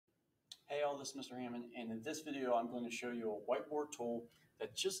Hey all, this is Mr. Hammond, and in this video I'm going to show you a whiteboard tool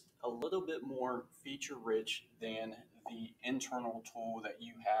that's just a little bit more feature rich than the internal tool that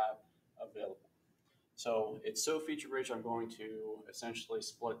you have available. So it's so feature rich, I'm going to essentially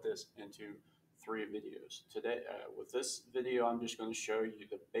split this into three videos. Today, with this video, I'm just going to show you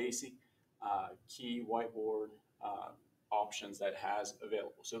the basic key whiteboard options that it has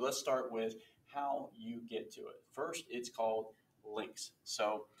available. So let's start with how you get to it. First, it's called Lynx.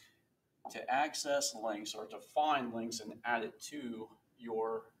 So to access Lynx or to find Lynx and add it to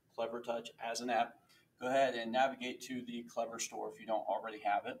your Clever Touch as an app, go ahead and navigate to the Clever Store if you don't already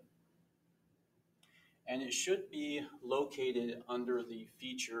have it. And it should be located under the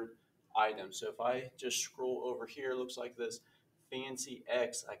featured item. So if I just scroll over here, it looks like this Fancy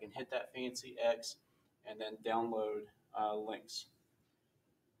X. I can hit that Fancy X and then download Lynx.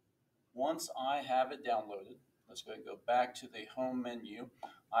 Once I have it downloaded, let's go ahead and go back to the home menu.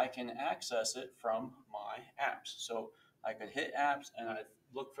 I can access it from my apps. So I could hit apps and I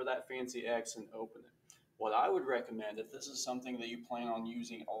look for that Fancy X and open it. What I would recommend, if this is something that you plan on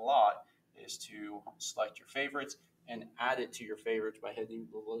using a lot, is to select your favorites and add it to your favorites by hitting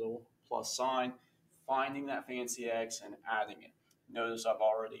the little plus sign, finding that Fancy X and adding it. Notice I've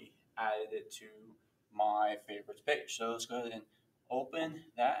already added it to my favorites page. So let's go ahead and open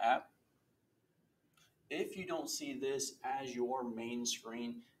that app. If you don't see this as your main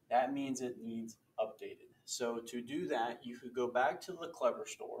screen, that means it needs updated. So to do that, you could go back to the Clever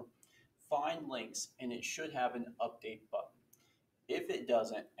Store, find Lynx, and it should have an update button. If it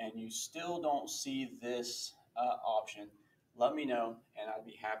doesn't, and you still don't see this option, let me know, and I'd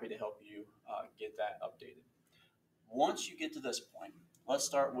be happy to help you get that updated. Once you get to this point, let's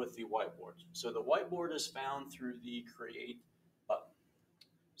start with the whiteboard. So the whiteboard is found through the Create button.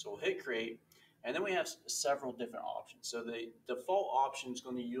 So we'll hit Create. And then we have several different options. So the default option is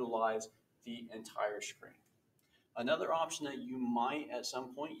going to utilize the entire screen. Another option that you might at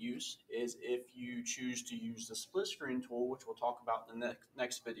some point use is if you choose to use the split screen tool, which we'll talk about in the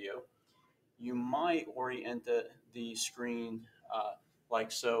next video, you might orient the screen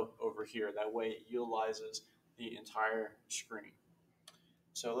like so over here. That way it utilizes the entire screen.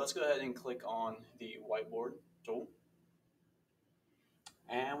 So let's go ahead and click on the whiteboard tool.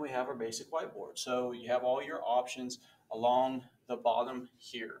 And we have our basic whiteboard. So you have all your options along the bottom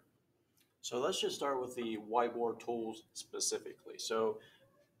here. So let's just start with the whiteboard tools specifically. So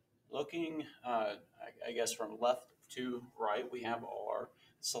looking, I guess from left to right, we have our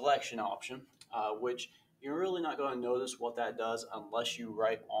selection option, which you're really not going to notice what that does unless you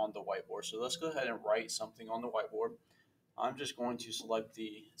write on the whiteboard. So let's go ahead and write something on the whiteboard. I'm just going to select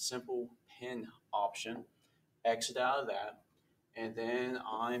the simple pen option, exit out of that. And then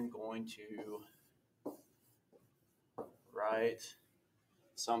I'm going to write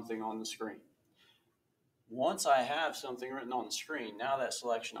something on the screen. Once I have something written on the screen, now that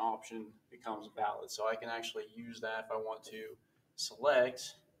selection option becomes valid. So I can actually use that if I want to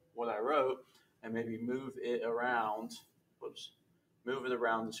select what I wrote and maybe move it around, move it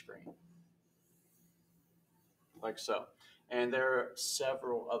around the screen. Like so. And there are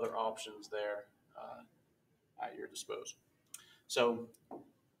several other options there at your disposal. So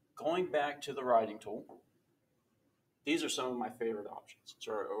going back to the writing tool, these are some of my favorite options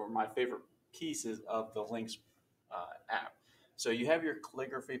or my favorite pieces of the Lynx app. So you have your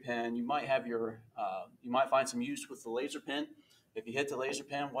calligraphy pen. You might have your, you might find some use with the laser pen. If you hit the laser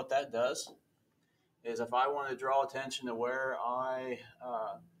pen, what that does is if I want to draw attention to where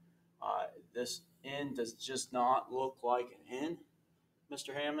this N does just not look like an N,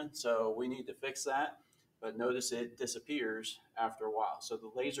 Mr. Hammond, so we need to fix that. But notice it disappears after a while. So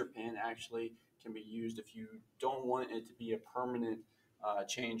the laser pen actually can be used if you don't want it to be a permanent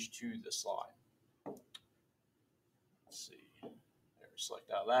change to the slide. Let's see, there,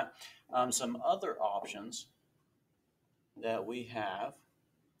 select out of that. Some other options that we have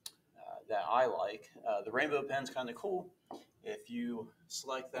that I like, the rainbow pen's kind of cool. If you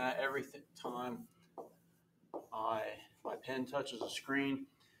select that, every time my pen touches the screen,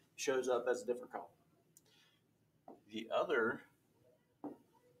 shows up as a different color. The other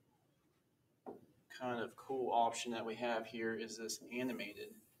kind of cool option that we have here is this animated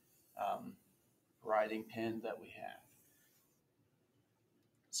writing pen that we have.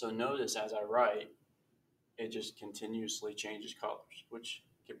 So notice as I write, it just continuously changes colors, which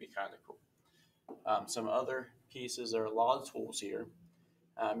can be kind of cool. Some other pieces, there are a lot of tools here.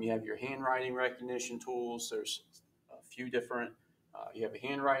 You have your handwriting recognition tools. There's a few different, you have a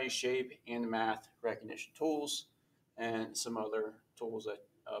handwriting, shape, and math recognition tools, and some other tools that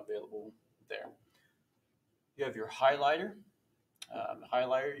are available there. You have your highlighter.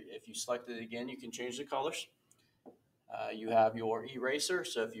 highlighter. If you select it again, you can change the colors. You have your eraser,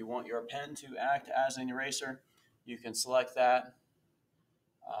 so if you want your pen to act as an eraser, you can select that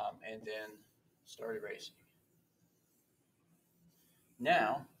and then start erasing.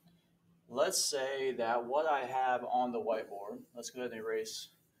 Now, let's say that what I have on the whiteboard, let's go ahead and erase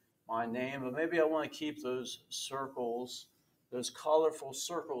my name, but maybe I want to keep those circles, those colorful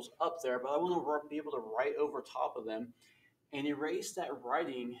circles up there, but I want to be able to write over top of them and erase that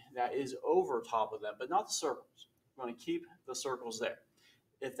writing that is over top of them, but not the circles. I'm going to keep the circles there.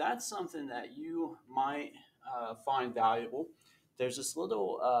 If that's something that you might find valuable, there's this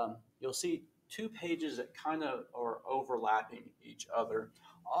little, you'll see two pages that kind of are overlapping each other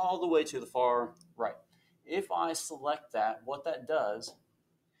all the way to the far right. If I select that, what that does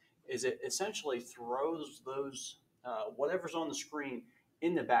is it essentially throws those, whatever's on the screen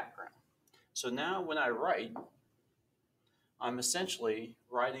in the background. So now when I write, I'm essentially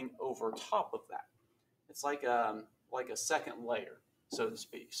writing over top of that. It's like a second layer, so to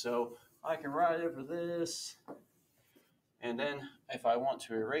speak. So I can write over this, and then if I want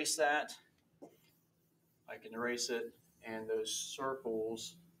to erase that, I can erase it, and those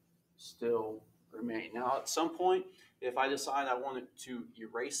circles still remain. Now, at some point, if I decide I wanted to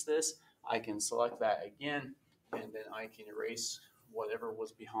erase this, I can select that again, and then I can erase whatever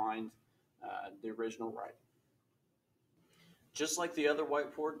was behind the original writing. Just like the other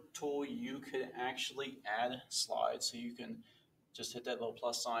whiteboard tool, you could actually add slides. So you can just hit that little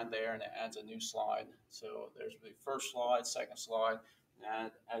plus sign there and it adds a new slide. So there's the first slide, second slide, and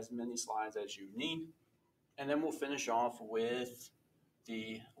add as many slides as you need. And then we'll finish off with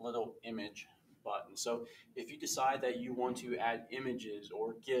the little image button. So if you decide that you want to add images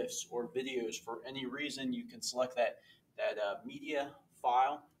or GIFs or videos for any reason, you can select that media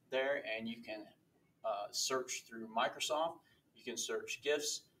file there, and you can search through Microsoft. You can search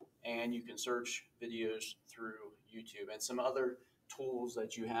GIFs, and you can search videos through YouTube and some other tools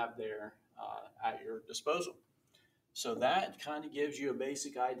that you have there at your disposal. So that kind of gives you a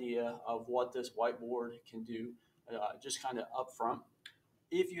basic idea of what this whiteboard can do, just kind of upfront.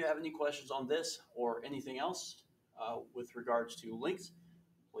 If you have any questions on this or anything else with regards to Lynx,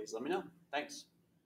 please let me know. Thanks.